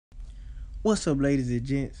What's up, ladies and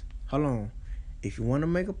gents? Hold on. If you want to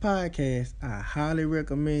make a podcast, I highly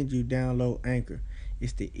recommend you download Anchor.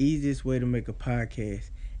 It's the easiest way to make a podcast,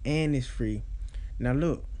 and it's free. Now,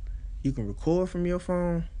 look, you can record from your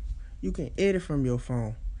phone, you can edit from your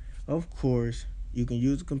phone. Of course, you can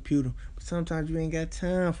use a computer, but sometimes you ain't got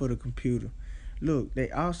time for the computer. Look, they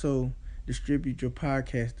also distribute your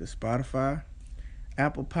podcast to Spotify,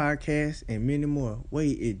 Apple Podcasts, and many more.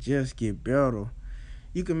 Wait, it just get better.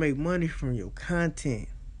 You can make money from your content.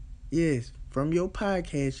 Yes, from your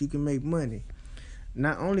podcast, you can make money.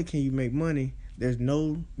 Not only can you make money, there's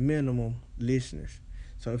no minimum listeners.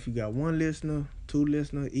 So if you got one listener, two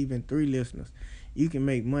listeners, even three listeners, you can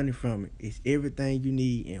make money from it. It's everything you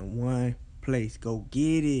need in one place. Go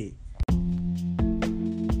get it.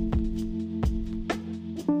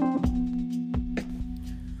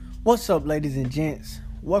 What's up, ladies and gents?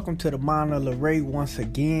 Welcome to the Mind of LaRae once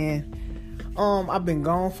again. I've been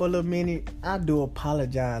gone for a little minute. I do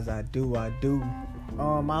apologize. I do. I had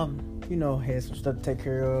some stuff to take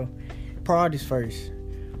care of. Priorities first.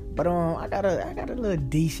 But I got a little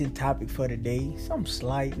decent topic for today. Something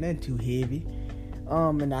slight, nothing too heavy.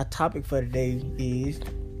 And our topic for today is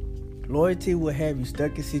loyalty will have you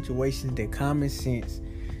stuck in situations that common sense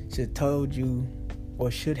should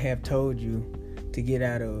have told you to get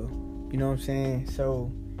out of. You know what I'm saying?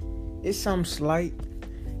 So it's something slight.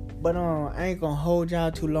 But I ain't gonna hold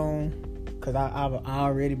y'all too long, cause I've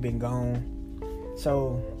already been gone.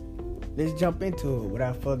 So let's jump into it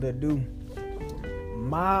without further ado.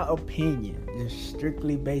 My opinion, just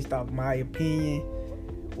strictly based off my opinion.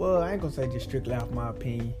 Well, I ain't gonna say just strictly off my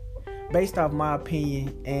opinion. Based off my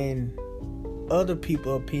opinion and other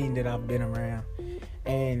people's opinion that I've been around.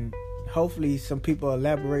 And hopefully some people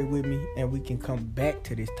elaborate with me and we can come back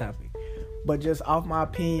to this topic. But just off my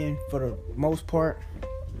opinion, for the most part,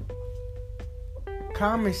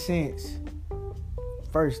 common sense,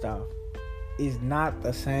 first off, is not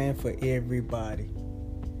the same for everybody.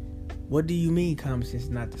 What do you mean common sense is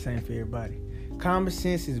not the same for everybody? Common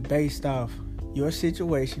sense is based off your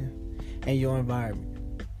situation and your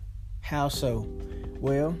environment. How so?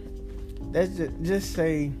 Well, let's just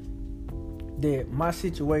say that my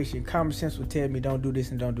situation, common sense would tell me don't do this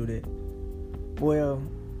and don't do that. Well,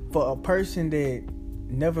 for a person that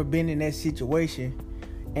never been in that situation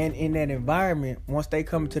and in that environment, once they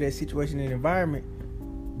come into that situation and environment,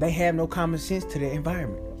 they have no common sense to that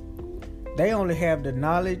environment. They only have the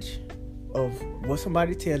knowledge of what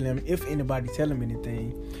somebody tell them, if anybody tell them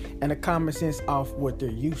anything, and the common sense off what they're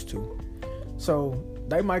used to. So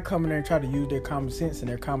they might come in there and try to use their common sense, and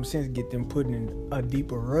their common sense get them put in a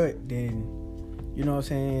deeper rut than, you know what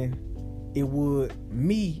I'm saying, it would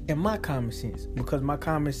me and my common sense, because my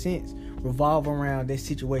common sense revolve around that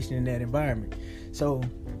situation in that environment. So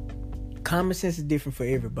common sense is different for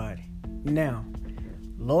everybody. Now,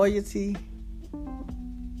 loyalty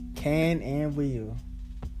can and will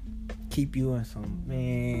keep you in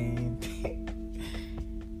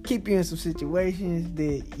keep you in some situations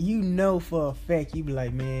that you know for a fact you be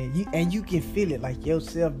like, man, you can feel it, like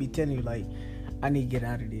yourself be telling you like, I need to get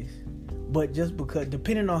out of this. But just because,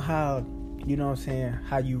 depending on how, you know what I'm saying,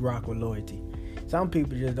 how you rock with loyalty. Some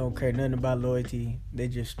people just don't care nothing about loyalty. They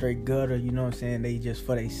just straight gutter, you know what I'm saying, they just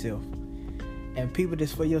for themselves. And people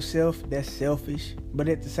that's for yourself, that's selfish. But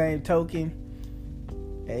at the same token,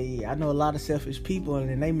 hey, I know a lot of selfish people,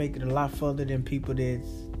 and they make it a lot further than people that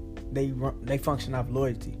they function off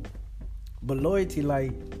loyalty. But loyalty will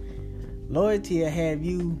have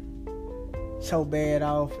you so bad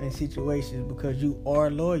off in situations because you are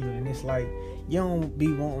loyal, and it's like you don't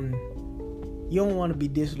want to be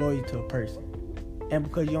disloyal to a person. And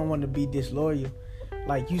because you don't want to be disloyal,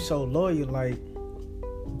 like you so loyal, like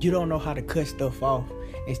you don't know how to cut stuff off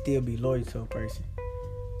and still be loyal to a person.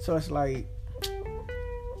 So it's like,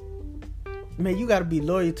 man, you got to be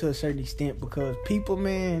loyal to a certain extent, because people,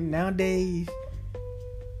 man, nowadays,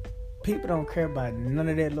 people don't care about none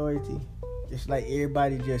of that loyalty. It's like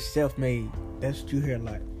everybody just self-made. That's what you hear,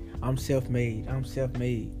 like, I'm self-made.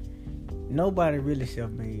 Nobody really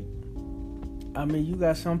self-made. I mean, you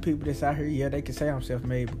got some people that's out here, yeah, they can say I'm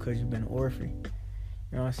self-made because you've been an orphan.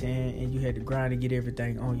 You know what I'm saying? And you had to grind to get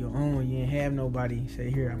everything on your own. You didn't have nobody say,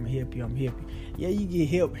 here, I'm going to help you. Yeah, you get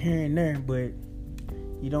help here and there, but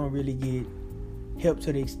you don't really get help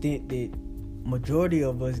to the extent that majority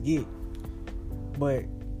of us get. But,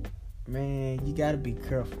 man, you got to be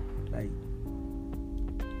careful. Like,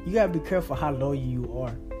 you got to be careful how loyal you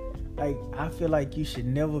are. Like, I feel like you should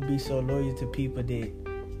never be so loyal to people that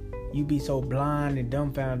you be so blind and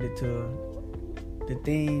dumbfounded to the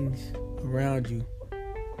things around you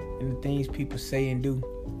and the things people say and do.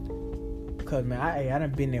 Because, man, I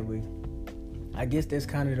done been that way. I guess that's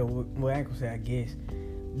kind of I ain't gonna say I guess.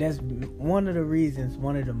 That's one of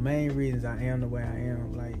the main reasons I am the way I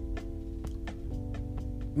am. Like,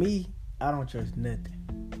 me, I don't trust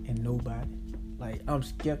nothing and nobody. Like, I'm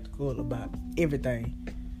skeptical about everything.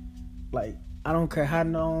 Like, I don't care how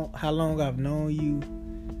long I've known you.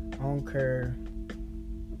 I don't care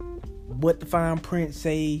what the fine print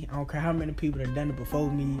say. I don't care how many people have done it before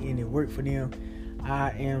me and it worked for them. I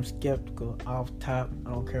am skeptical off top. I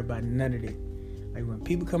don't care about none of that. Like, when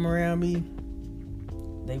people come around me,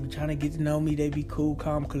 they be trying to get to know me. They be cool,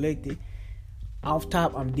 calm, collected. Off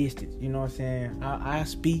top, I'm distant. You know what I'm saying? I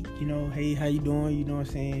speak, hey, how you doing? You know what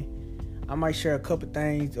I'm saying? I might share a couple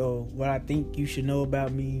things or what I think you should know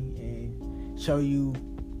about me and show you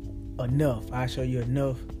enough. I show you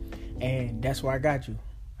enough. And that's why I got you.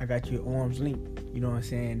 I got you at arm's length. You know what I'm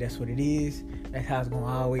saying? That's what it is. That's how it's going to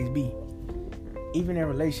always be. Even in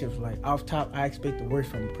relationships, like, off top, I expect the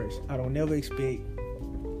worst from a person. I don't never expect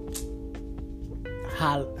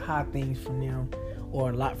high things from them or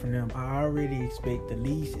a lot from them. I already expect the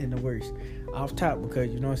least and the worst off top, because,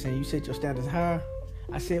 you know what I'm saying, you set your standards high.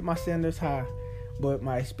 I set my standards high, but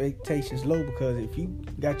my expectations low, because if you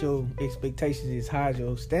got your expectations as high as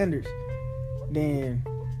your standards, then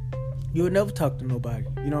you'll never talk to nobody.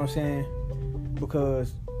 You know what I'm saying?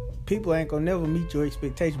 Because people ain't gonna never meet your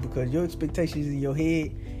expectations, because your expectations in your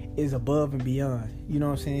head is above and beyond. You know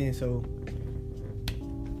what I'm saying? So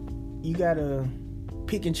you gotta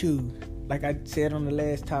pick and choose. Like I said on the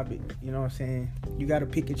last topic, you know what I'm saying? You gotta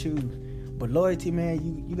pick and choose. But loyalty,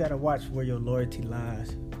 man, you gotta watch where your loyalty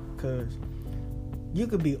lies. Because you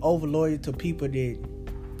could be over loyal to people that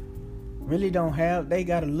really they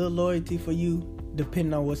got a little loyalty for you,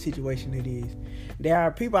 depending on what situation it is. There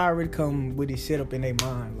are people already come with it set up in their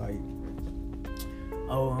mind, like,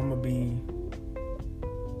 oh, I'm gonna be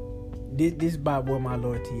this about where my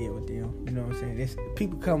loyalty is with them. You know what I'm saying?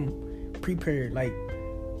 People come prepared, like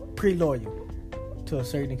pre-loyal to a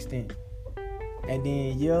certain extent. And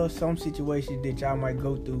then some situations that y'all might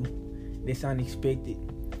go through that's unexpected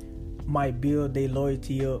might build their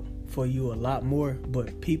loyalty up for you a lot more,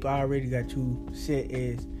 but people already got you set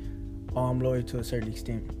as I'm loyal to a certain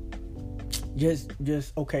extent. Just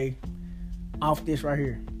okay, off this right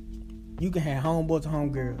here, you can have homeboys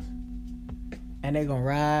and homegirls, and they gonna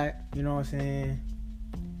ride, you know what I'm saying?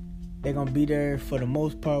 They gonna be there for the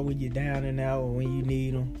most part when you're down and out, or when you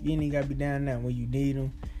need them. You ain't gotta be down and out. When you need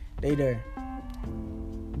them, they there.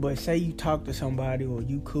 But say you talk to somebody, or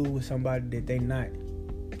you cool with somebody that they not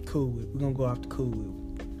cool with. We're gonna go off the cool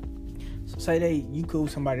with. So say you cool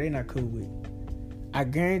with somebody they not cool with. I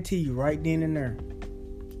guarantee you right then and there,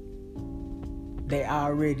 they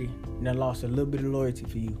already lost a little bit of loyalty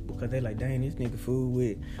for you, because they like, dang, this nigga fool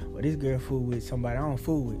with, or this girl fool with somebody I don't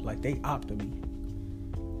fool with. Like, they opt to me.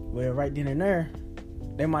 Well, right then and there,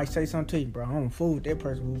 they might say something to you, bro, I don't fool with that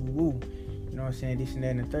person, woo, woo, woo. You know what I'm saying? This and that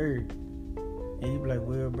and the third. And you be like,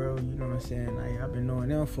 well, bro, you know what I'm saying? Like, I've been knowing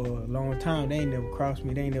them for a long time. They ain't never crossed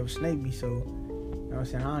me. They ain't never snaked me. So, you know what I'm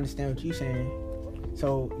saying? I understand what you saying.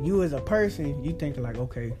 So, you as a person, you think like,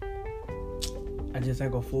 okay, I just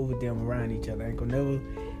ain't gonna fool with them around each other. I ain't gonna never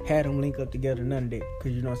have them link up together, none of that.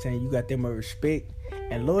 Because, you know what I'm saying? You got them a respect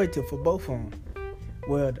and loyalty for both of them.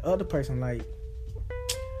 Well, the other person, like,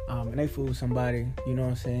 and they fool with somebody, you know what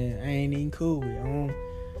I'm saying, I ain't even cool with.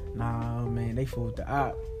 Nah, man, they fool with the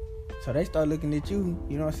op. So they start looking at you,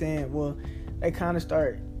 you know what I'm saying? Well, they kind of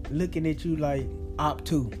start looking at you like op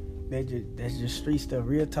too. That's just street stuff,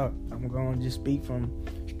 real talk. I'm going to just speak from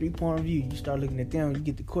street point of view. You start looking at them, you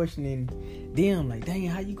get to questioning them, like, dang,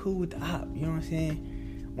 how you cool with the op? You know what I'm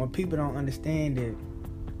saying? When people don't understand that,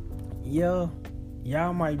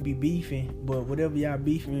 y'all might be beefing, but whatever y'all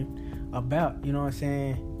beefing about, you know what I'm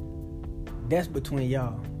saying, that's between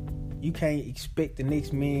y'all. You can't expect the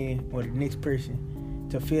next man or the next person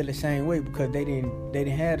to feel the same way, because they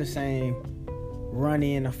didn't have the same run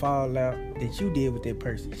in or fallout that you did with that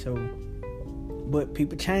person. So, but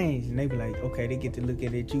people change, and they be like, okay, they get to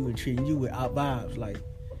looking at you and treating you with out vibes, like,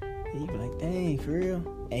 and you be like, dang, for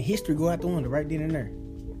real? And history go out the window right then and there.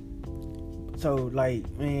 So, like,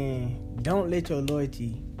 man, don't let your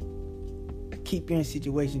loyalty keep you in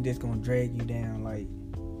situations that's gonna drag you down, like,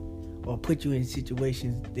 or put you in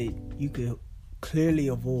situations that you could clearly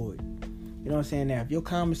avoid. You know what I'm saying? Now, if your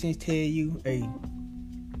common sense tell you, hey,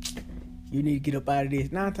 you need to get up out of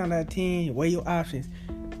this, 9 times out of 10, weigh your options.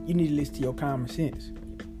 You need to listen to your common sense.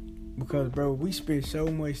 Because, bro, we spend so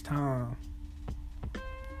much time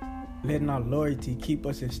letting our loyalty keep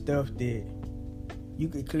us in stuff that you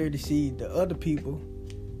could clearly see the other people,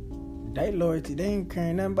 they loyalty, they ain't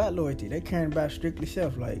caring nothing about loyalty. They caring about strictly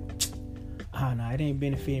self. Like, nah, it ain't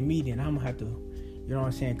benefiting me, then I'm gonna have to you know what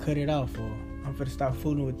I'm saying, cut it off, or I'm finna stop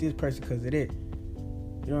fooling with this person because of that.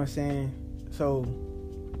 You know what I'm saying? So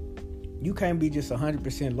you can't be just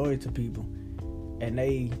 100% loyal to people and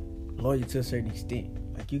they loyal to a certain extent.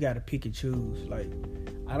 Like, you gotta pick and choose. Like,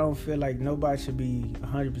 I don't feel like nobody should be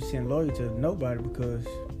 100% loyal to nobody because,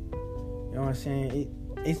 you know what I'm saying,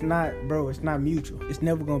 it's not, bro, it's not mutual. It's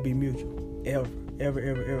never gonna be mutual.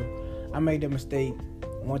 Ever. I made that mistake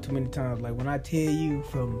one too many times. Like, when I tell you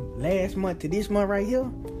from last month to this month right here,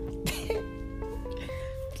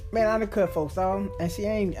 man, I done cut folks off. And see,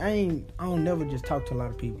 I don't never just talk to a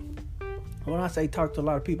lot of people. When I say talk to a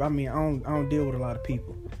lot of people, I mean I don't deal with a lot of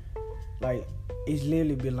people. Like, it's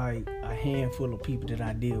literally been like a handful of people that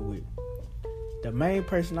I deal with. The main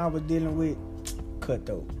person I was dealing with,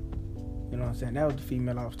 cutthroat. You know what I'm saying? That was the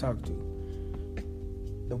female I was talking to.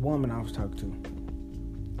 The woman I was talking to.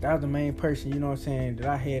 That was the main person, you know what I'm saying, that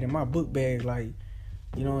I had in my book bag. Like,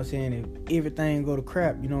 you know what I'm saying, if everything go to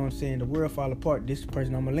crap, you know what I'm saying, the world fall apart, this is the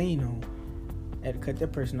person I'm going to lean on. I had to cut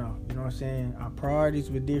that person off. You know what I'm saying? Our priorities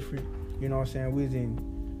were different. You know what I'm saying? We was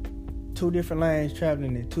in 2 different lanes,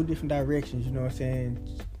 traveling in 2 different directions. You know what I'm saying?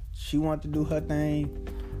 She wanted to do her thing,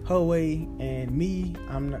 her way, and me,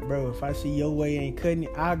 I'm not, bro. If I see your way ain't cutting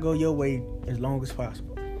it, I'll go your way as long as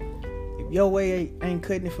possible. If your way ain't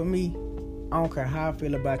cutting it for me, I don't care how I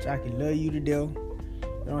feel about you. I can love you to death. You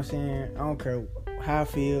know what I'm saying? I don't care how I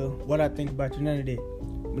feel, what I think about you, none of that.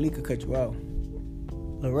 Malika cut you off.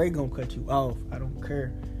 Lil Ray gonna cut you off. I don't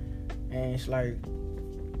care. And it's like,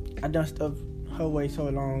 I done stuff her way so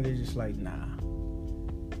long, it's just like, nah.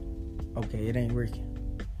 Okay, it ain't working.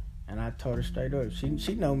 And I told her straight up.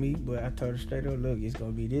 She know me, but I told her straight up, look, it's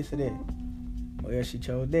gonna be this or that. Well, she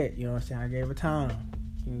chose that, you know what I'm saying? I gave her time.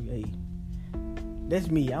 Hey, that's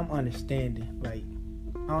me. I'm understanding. Like,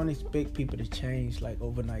 I don't expect people to change like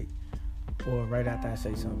overnight or right after I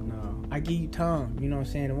say something. No, I give you time, you know what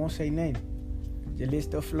I'm saying? I won't say nothing. Just let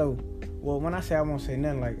stuff flow. Well, when I say I won't say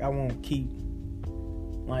nothing, like, I won't keep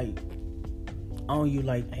like on you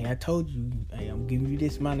like, hey, I told you, hey, I'm giving you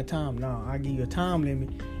this amount of time. No, I give you a time limit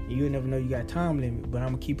and you'll never know you got a time limit, but I'm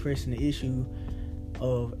gonna keep pressing the issue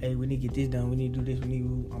of, hey, we need to get this done, we need to do this,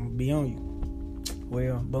 I'm gonna be on you.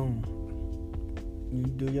 Well, boom, you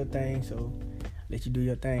do your thing, so let you do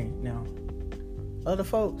your thing. Now, other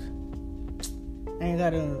folks,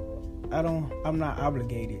 I'm not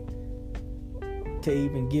obligated to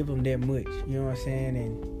even give them that much, you know what I'm saying,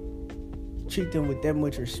 and treat them with that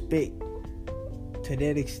much respect to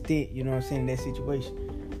that extent, you know what I'm saying, in that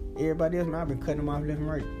situation. Everybody else, man, I've been cutting them off left and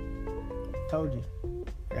right. Told you.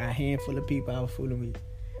 I got a handful of people I was fooling with.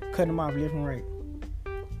 Cutting them off left and right.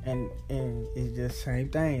 And it's just the same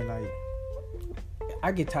thing. Like,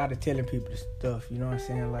 I get tired of telling people this stuff, you know what I'm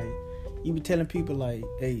saying? Like, you be telling people, like,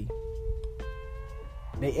 hey,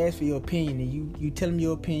 they ask for your opinion, and you tell them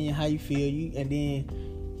your opinion, how you feel, and then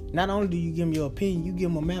not only do you give them your opinion, you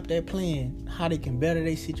give them a map, that plan, how they can better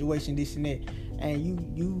their situation, this and that, and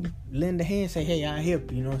you lend a hand, say, hey, I'll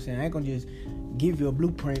help you, you know what I'm saying? I ain't gonna just give you a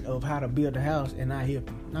blueprint of how to build a house and I help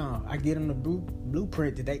you. No, I get them the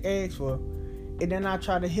blueprint that they ask for, and then I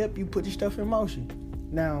try to help you put the stuff in motion.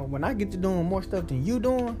 Now, when I get to doing more stuff than you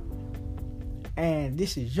doing, and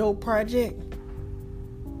this is your project,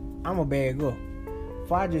 I'ma bag up.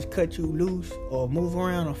 If I just cut you loose or move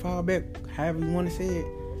around or fall back, however you want to say it,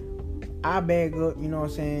 I bag up, you know what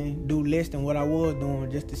I'm saying, do less than what I was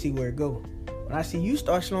doing just to see where it go. When I see you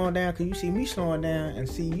start slowing down because you see me slowing down, and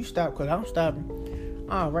see you stop because I'm stopping,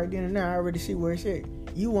 right then and there, I already see where it's at.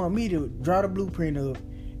 You want me to draw the blueprint up,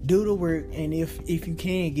 do the work, and if you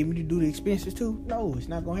can, get me to do the expenses too? No, it's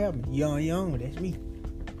not going to happen. Young, that's me.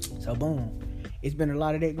 So, boom. It's been a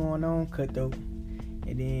lot of that going on, cutthroat.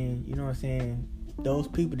 And then, you know what I'm saying, those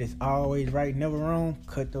people that's always right, never wrong,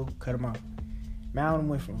 cut them out. Man, I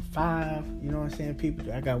went from 5, you know what I'm saying,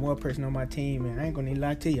 people. I got one person on my team, and I ain't gonna need to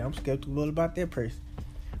lie to you, I'm skeptical about that person.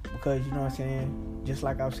 Because, you know what I'm saying, just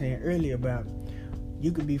like I was saying earlier about,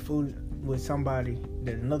 you could be fooling with somebody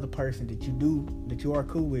that another person that you are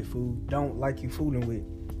cool with, don't like you fooling with.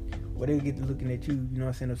 Well, they'll get to looking at you, you know what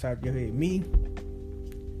I'm saying, upside your head. Me,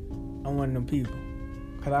 I'm one of them people.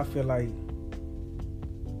 Because I feel like,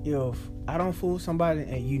 if I don't fool somebody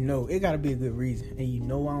and you know, it gotta be a good reason, and you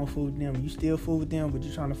know I don't fool with them, you still fool with them, but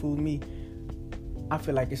you trying to fool with me, I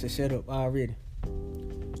feel like it's a setup already.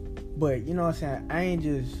 But, you know what I'm saying, I ain't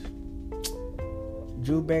just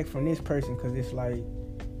drew back from this person because it's like,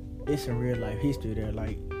 it's some real life history there.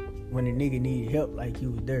 Like, when a nigga needed help, like,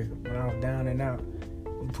 you was there. When I was down and out,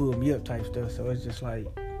 you pulled me up type stuff. So it's just like,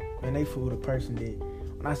 man, they fool the person that,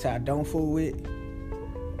 when I say I don't fool with,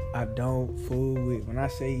 I don't fool with. When I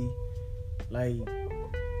say, like,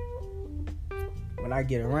 when I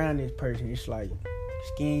get around this person, it's like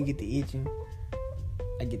skin get the itching.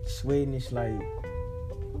 I get the sweating. It's like,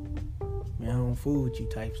 man, I don't fool with you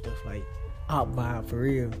type stuff. Like, out vibe for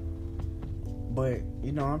real. But,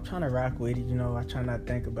 I'm trying to rock with it. I try not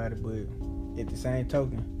to think about it. But at the same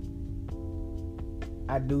token,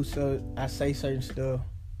 I say certain stuff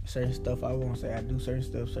I won't say. I do certain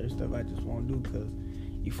stuff I just won't do because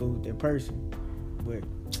you fool with that person. But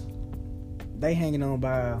they hanging on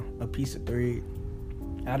by a piece of thread.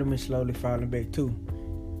 I done been slowly falling back too.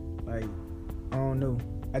 Like, I don't know.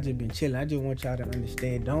 I just been chilling. I just want y'all to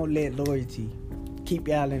understand. Don't let loyalty keep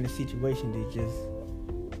y'all in a situation that just,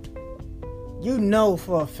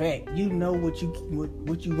 for a fact, what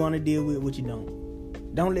you want to deal with, what you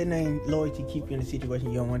don't. Don't let loyalty keep you in a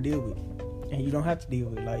situation you don't want to deal with. And you don't have to deal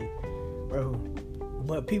with, like, bro.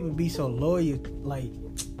 But people be so loyal, like,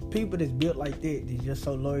 people that's built like that, they're just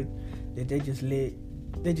so loyal that they just let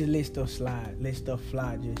stuff slide, let stuff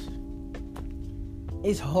fly.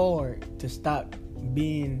 It's hard to stop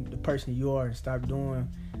being the person you are and stop doing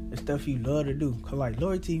the stuff you love to do. Cause like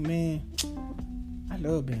loyalty, man, I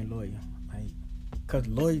love being loyal. Like, cause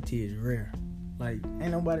loyalty is rare. Like,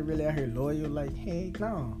 ain't nobody really out here loyal. Like, hey,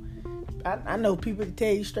 no. I know people that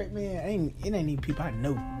tell you straight, man. It ain't even people I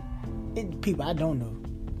know. It's people I don't know.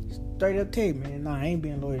 Straight up tell you, man, nah, I ain't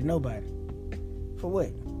being loyal to nobody. For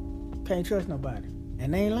what? Can't trust nobody.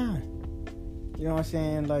 And they ain't lying. You know what I'm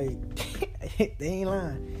saying? Like, they ain't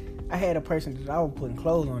lying. I had a person that I was putting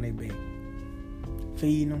clothes on their back,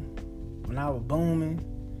 feeding them. When I was booming,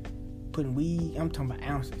 putting weed, I'm talking about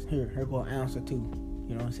ounces. Here go an ounce or two.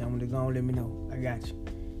 You know what I'm saying? I'm gonna go and let me know. I got you.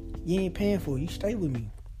 You ain't paying for it. You stay with me.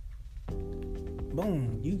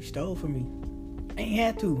 Boom. You stole from me. Ain't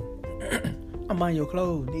had to. I'm buying your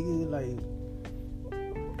clothes, nigga.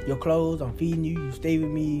 Like, your clothes, I'm feeding you. You stay with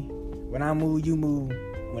me. When I move, you move.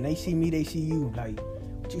 When they see me, they see you. Like,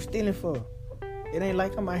 what you stealing for? It ain't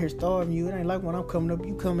like I'm out here starving you. It ain't like when I'm coming up,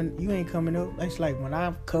 you ain't coming up. It's like when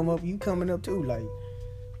I come up, you coming up too. Like,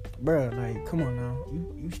 bruh, like, come on now.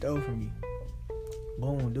 You stole from me.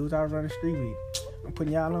 Boom, dudes I was running the street with. I'm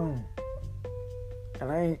putting y'all on.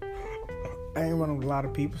 And I ain't running with a lot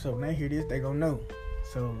of people, so when they hear this, they gonna know.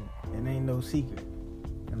 So, it ain't no secret.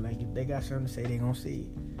 And like, if they got something to say, they gonna say it.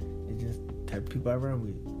 It's just the type of people I run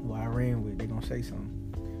with. Who I ran with, they gonna say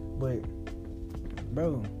something. But,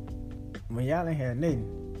 bro, when y'all ain't had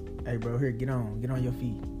nothing, hey, bro, here, get on your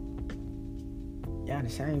feet. Y'all the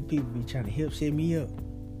same people be trying to help set me up.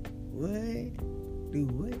 What? Do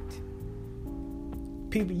what?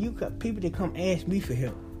 People that come ask me for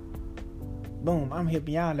help. Boom, I'm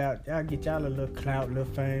helping y'all out. Y'all get y'all a little clout, little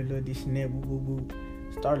fame, little this and that, woo, woo, woo.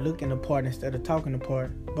 Start looking apart instead of talking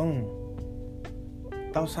apart. Boom.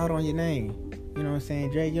 Thoughts out on your name. You know what I'm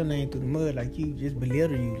saying? Drag your name through the mud like you just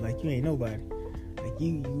belittle you, like you ain't nobody. Like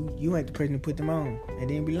you ain't the person to put them on and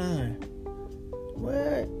then be lying.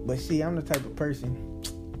 What? But see, I'm the type of person,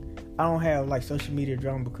 I don't have like social media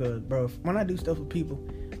drama because, bro, when I do stuff with people,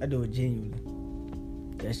 I do it genuinely.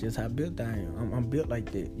 That's just how built I am. I'm built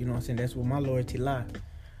like that. You know what I'm saying? That's where my loyalty lie.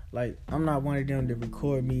 Like, I'm not one of them to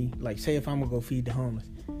record me. Like, say if I'm going to go feed the homeless.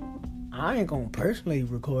 I ain't going to personally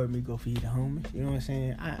record me go feed the homeless. You know what I'm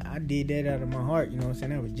saying? I did that out of my heart. You know what I'm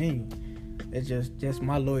saying? That was genuine. That's just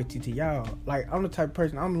my loyalty to y'all. Like, I'm the type of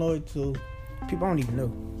person, I'm loyal to people I don't even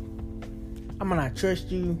know. I might not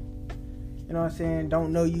trust you. You know what I'm saying?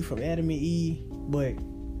 Don't know you from Adam and Eve. But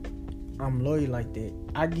I'm loyal like that.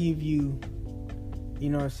 I give you, you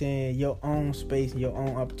know what I'm saying, your own space and your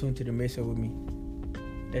own opportunity to mess up with me.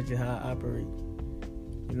 That's just how I operate.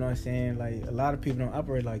 You know what I'm saying? Like, a lot of people don't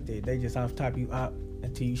operate like that. They just off top you up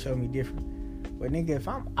until you show me different. But nigga, if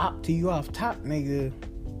I'm up to you off top, nigga,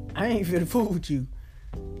 I ain't finna fool with you.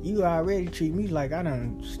 You already treat me like I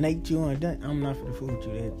done snaked you and done. I'm not finna fool with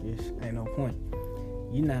you. That just ain't no point.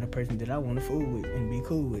 You're not a person that I want to fool with and be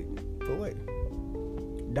cool with. For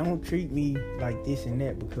what? Don't treat me like this and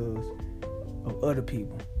that because of other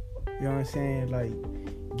people. You know what I'm saying?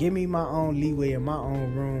 Like, give me my own leeway and my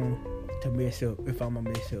own room to mess up if I'm gonna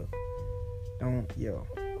mess up.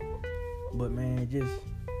 But man, just,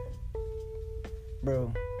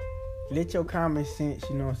 bro, let your common sense,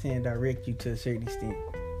 you know what I'm saying, direct you to a certain extent.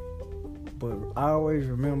 But always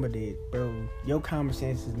remember that, bro, your common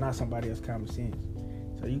sense is not somebody else's common sense.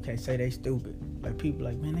 So you can't say they stupid. Like, people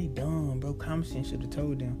like, man, they dumb, bro. Common sense should have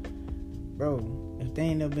told them. Bro, if they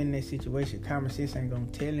ain't never been in that situation, common sense ain't gonna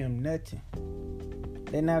tell them nothing.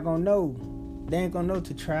 They're not gonna know. They ain't gonna know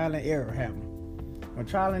till trial and error happen. When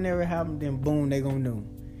trial and error happen, then boom, they gonna know.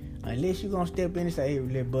 Unless you gonna step in and say, hey,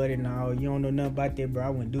 little buddy, no, you don't know nothing about that, bro. I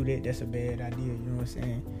wouldn't do that. That's a bad idea, you know what I'm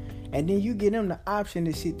saying? And then you give them the option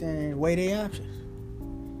to sit there and weigh their options.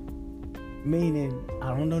 Meaning, I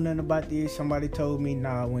don't know nothing about this. Somebody told me,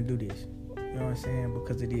 nah, I wouldn't do this. You know what I'm saying?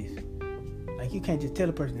 Because of this. Like, you can't just tell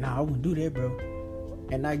a person, nah, I wouldn't do that, bro.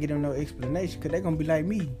 And not give them no explanation. Because they're going to be like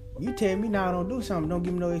me. You tell me, nah, I don't do something. Don't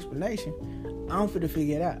give me no explanation. I'm finna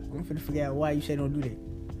figure it out. I'm finna figure out why you say don't do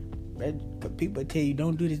that. Because people tell you,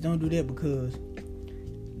 don't do this, don't do that. Because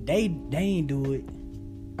they ain't do it.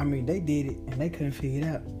 I mean, they did it and they couldn't figure it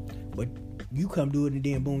out. But you come do it and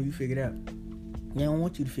then boom, you figure it out. They don't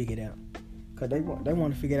want you to figure it out. Because they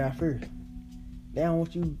want to figure it out first. They don't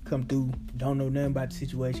want you to come through, don't know nothing about the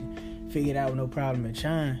situation, figure it out with no problem and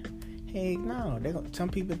shine. Heck no. Some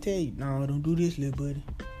people tell you, no, don't do this, little buddy.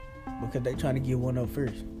 Because they trying to get one up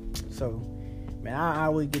first. So, man, I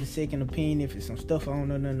always get a second opinion. If it's some stuff I don't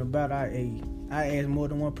know nothing about, I ask more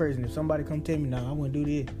than one person. If somebody come tell me, no, I wouldn't do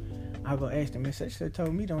this, I'll go ask them, man, such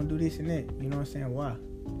told me don't do this and that. You know what I'm saying? Why?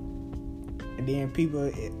 And then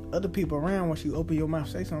other people around, once you open your mouth,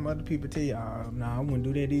 say something, other people tell you, oh, nah, I wouldn't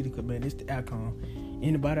do that either, because, man, it's the outcome.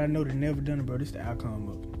 Anybody I know that never done it, bro, this the outcome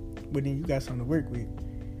of it. But then you got something to work with.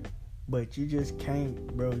 But you just can't,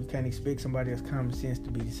 bro, you can't expect somebody else's common sense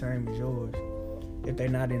to be the same as yours if they're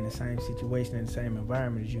not in the same situation, in the same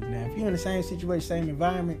environment as you. Now, if you're in the same situation, same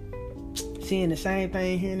environment, seeing the same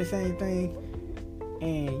thing, hearing the same thing,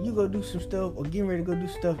 and you go do some stuff or getting ready to go do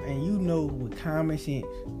stuff, and you know with common sense,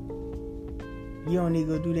 you don't need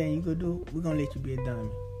to go do that and you go do it, we're going to let you be a dummy.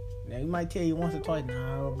 Now, you might tell you once or twice,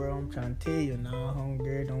 nah, bro, I'm trying to tell you, nah,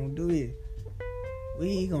 homegirl, don't do it. We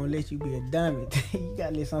ain't going to let you be a dummy. You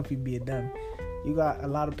got to let some people be a dummy. You got a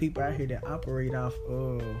lot of people out here that operate off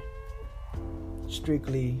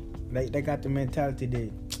strictly, they got the mentality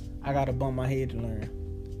that I got to bump my head to learn.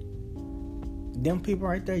 Them people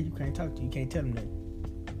right there, you can't talk to, you can't tell them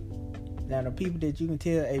that. Now, the people that you can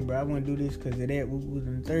tell, hey, bro, I want to do this because of that,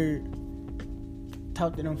 and the third,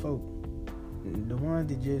 talk to them folk. The ones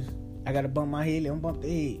that just, I gotta bump my head, let them bump their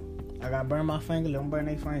head. I gotta burn my finger, let them burn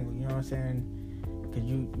their finger. You know what I'm saying? Because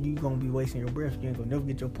you gonna be wasting your breath. You ain't gonna never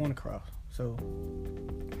get your point across. So,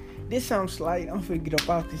 this sounds slight. I'm finna get up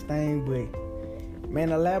off this thing, but,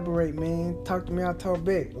 man, elaborate, man. Talk to me, I'll talk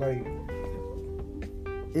back. Like,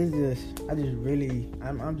 it's just,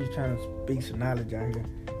 I'm just trying to speak some knowledge out here.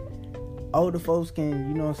 Older folks can,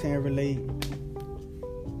 you know what I'm saying, relate.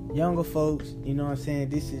 Younger folks, you know what I'm saying,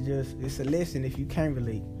 this is just, it's a lesson if you can't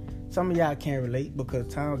relate. Some of y'all can't relate because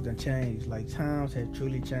times done changed. Like, times have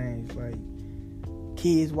truly changed. Like,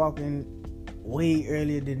 kids walking way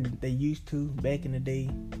earlier than they used to back in the day.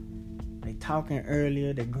 They talking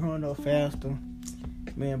earlier, they growing up faster.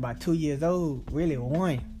 Man, by 2 years old, really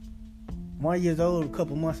 1 year old, a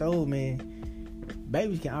couple months old, man,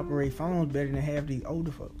 babies can operate phones better than half these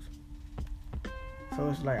older folks. So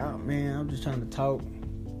it's like, oh man, I'm just trying to talk,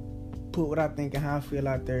 put what I think and how I feel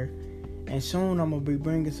out there. And soon I'm going to be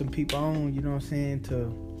bringing some people on, you know what I'm saying,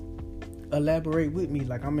 to elaborate with me.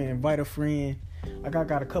 Like, I'm going to invite a friend. Like, I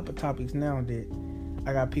got a couple topics now that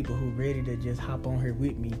I got people who ready to just hop on here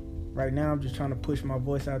with me. Right now, I'm just trying to push my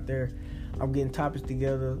voice out there. I'm getting topics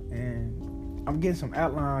together, and I'm getting some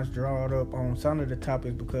outlines drawn up on some of the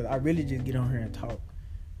topics because I really just get on here and talk.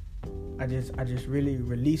 I just really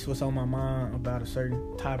release what's on my mind about a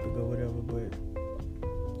certain topic or whatever, but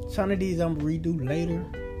some of these I'm going to redo later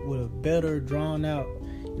with a better drawn out,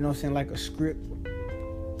 you know what I'm saying, like a script,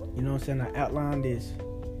 you know what I'm saying, I outline this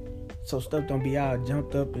so stuff don't be all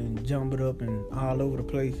jumped up and jumbled up and all over the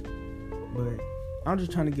place. But I'm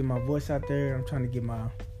just trying to get my voice out there. I'm trying to get my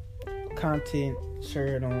content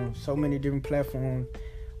shared on so many different platforms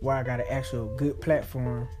where I got an actual good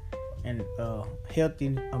platform and a healthy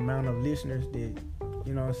amount of listeners that,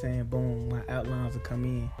 you know what I'm saying, boom, my outlines will come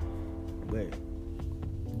in. But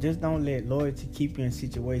just don't let loyalty keep you in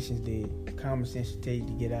situations that common sense should tell you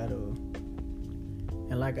to get out of.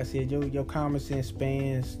 And like I said, your common sense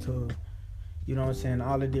spans to, you know what I'm saying,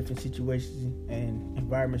 all the different situations and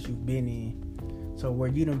environments you've been in. So where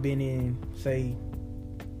you done been in, say,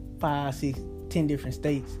 5, 6, 10 different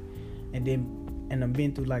states, and I've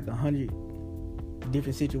been through like 100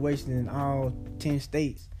 different situations in all 10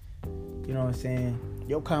 states. You know what I'm saying?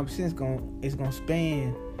 Your common sense is gonna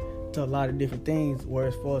span to a lot of different things.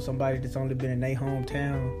 Whereas for somebody that's only been in their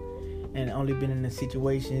hometown and only been in the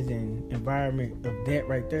situations and environment of that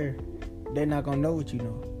right there, they're not gonna know what you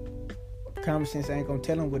know. Common sense ain't gonna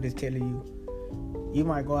tell them what it's telling you. You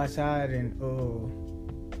might go outside and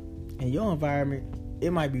in your environment,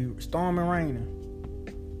 it might be storming, raining,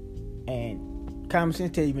 and common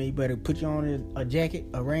sense tell you, man, you better put you on a jacket,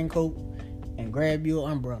 a raincoat, and grab your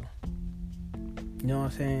umbrella. You know what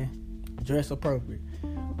I'm saying? Dress appropriate.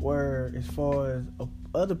 Where as far as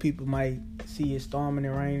other people might see it storming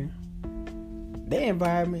and raining, their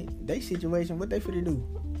environment, their situation, what they finna do?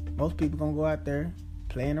 Most people gonna go out there,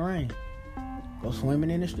 play in the rain, go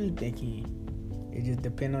swimming in the street if they can. It just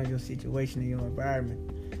depends on your situation and your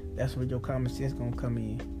environment. That's where your common sense gonna come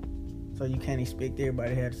in. So you can't expect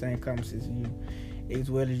everybody to have the same common sense as you,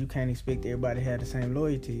 as well as you can't expect everybody to have the same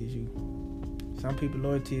loyalty as you. Some people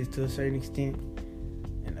loyalty is to a certain extent,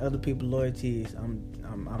 and other people loyalty is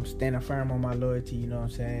I'm standing firm on my loyalty. You know what I'm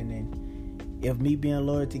saying? And if me being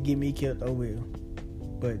loyal to get me killed, I will.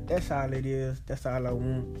 But that's all it is. That's all I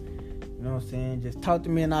want. You know what I'm saying? Just talk to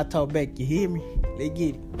me and I'll talk back. You hear me? Let's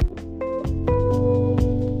get it.